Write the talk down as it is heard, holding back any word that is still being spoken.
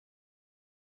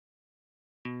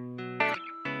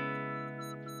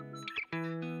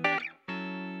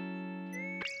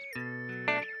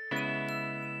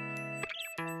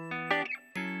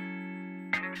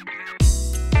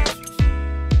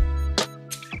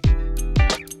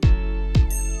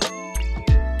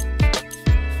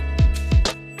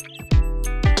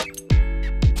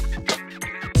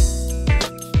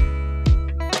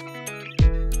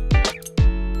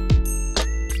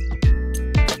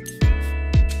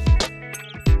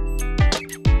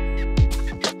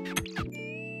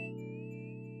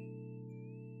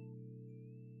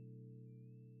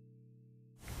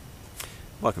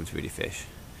Welcome to Really Fish.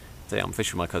 Today I'm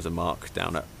fishing with my cousin Mark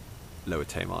down at Lower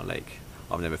Tamar Lake.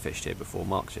 I've never fished here before.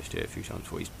 Mark's fished here a few times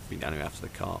before. He's been down here after the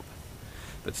carp.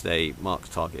 But today Mark's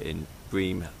targeting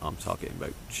bream, I'm targeting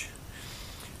roach.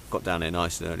 Got down here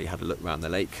nice and early, had a look around the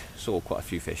lake, saw quite a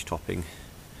few fish topping,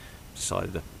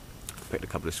 decided to pick a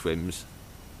couple of swims,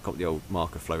 got the old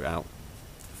marker float out,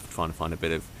 trying to find a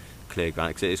bit of clear ground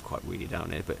because it is quite weedy down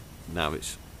here, but now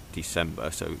it's December,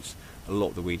 so it's a lot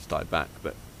of the weeds died back,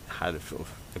 but had a sort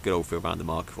of a good old feel around the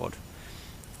marker rod.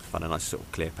 Found a nice sort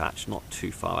of clear patch, not too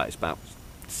far out. It's about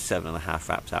 7.5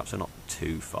 wraps out, so not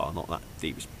too far, not that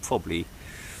deep. It's probably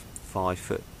 5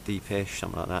 foot deepish,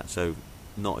 something like that. So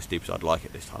not as deep as I'd like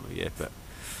it this time of year, but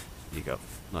you got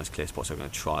nice clear spots. So I'm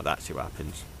going to try that, see what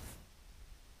happens.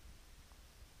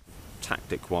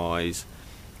 Tactic wise,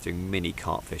 doing mini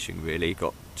carp fishing really.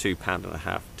 Got 2.5 pound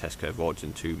test curve rods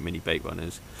and 2 mini bait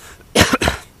runners.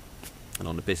 And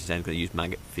on the business end, I'm going to use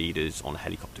maggot feeders on a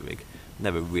helicopter rig.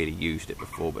 Never really used it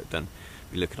before, but then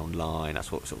be looking online.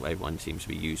 That's what sort of everyone seems to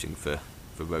be using for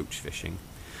roach fishing.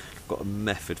 Got a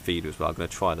method feeder as well. I'm going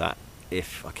to try that.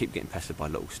 If I keep getting pestered by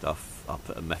little stuff, I'll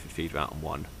put a method feeder out on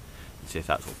one and see if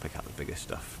that will pick out the bigger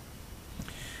stuff.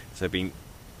 So I've been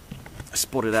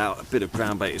spotted out a bit of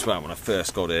ground bait as well when I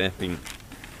first got here.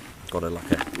 Got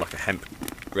like a hemp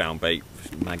ground bait,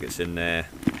 maggots in there,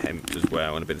 hemp as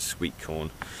well, and a bit of sweet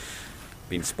corn.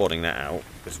 Been spotting that out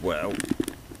as well,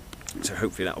 so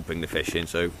hopefully that will bring the fish in.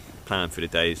 So plan for the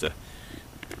day is to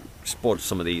spot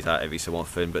some of these out every so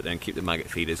often, but then keep the maggot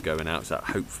feeders going out, so that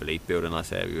hopefully build a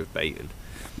nice area of bait and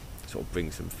sort of bring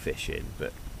some fish in.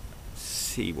 But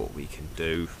see what we can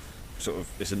do. Sort of,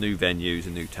 it's a new venue, it's a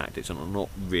new tactics, and I'm not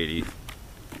really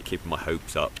keeping my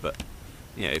hopes up, but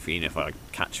you know, even if I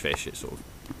catch fish, it sort of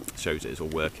shows that it's all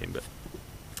working. But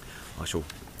I shall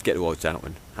get the rods out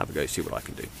and have a go, see what I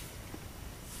can do.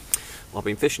 I've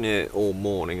been fishing here all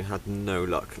morning and had no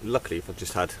luck. Luckily I've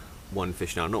just had one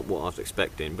fish now, not what I was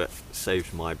expecting, but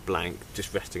saved my blank.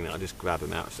 Just resting there, I'll just grab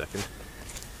him out a second.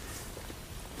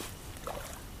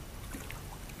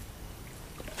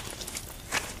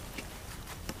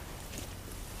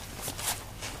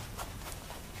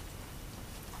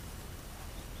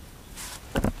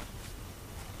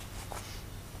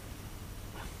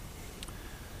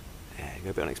 There you go,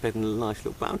 a bit unexpected, a nice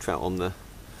little brown trout on the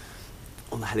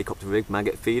helicopter rig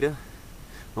maggot feeder.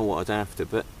 Not what I was after,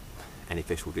 but any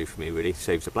fish will do for me really.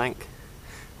 Saves a blank.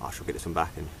 I shall get this one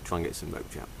back and try and get some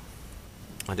roach out.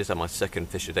 I just had my second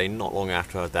fish today, not long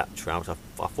after I had that trout. I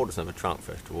thought it was another trout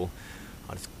first of all.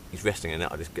 He's resting in it,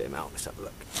 I'll just get him out. Let's have a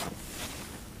look.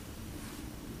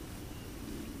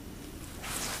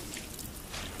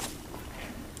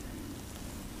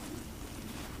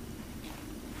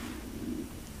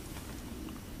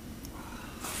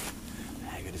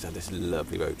 Had this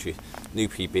lovely roach, new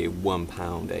PB,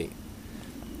 £1.8.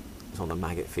 It's on the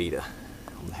maggot feeder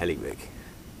on the heli rig.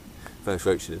 First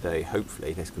roach of the day.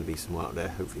 Hopefully there's going to be some out there,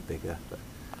 hopefully bigger, but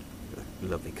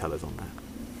lovely colours on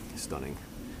that. Stunning.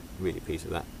 Really pleased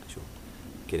with that. I shall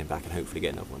get him back and hopefully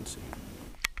get another one soon.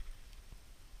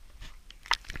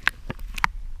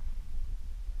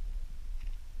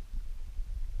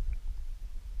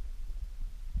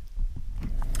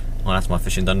 Well, that's my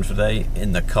fishing done for today.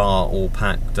 In the car, all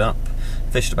packed up.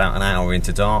 Fished about an hour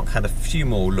into dark. Had a few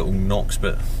more little knocks,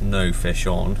 but no fish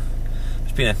on.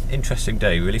 It's been an interesting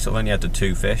day, really. Sort of only had the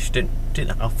 2 fish. I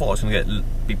thought I was going to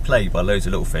be played by loads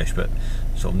of little fish, but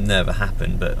sort of never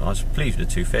happened. But I was pleased with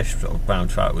the 2 fish. Sort of brown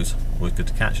trout was good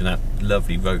to catch, and that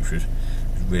lovely roach was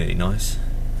really nice.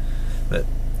 But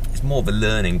it's more of a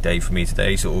learning day for me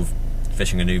today. Sort of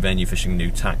fishing a new venue, fishing a new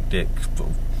tactic.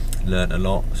 Sort of learnt a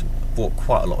lot. Brought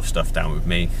quite a lot of stuff down with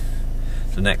me,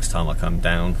 so next time I come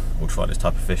down we'll try this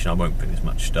type of fishing. I won't bring as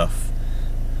much stuff,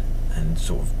 and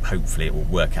sort of hopefully it will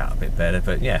work out a bit better.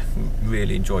 But yeah,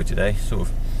 really enjoyed today, sort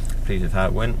of pleased with how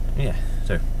it went. Yeah,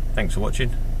 so thanks for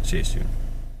watching, see you soon.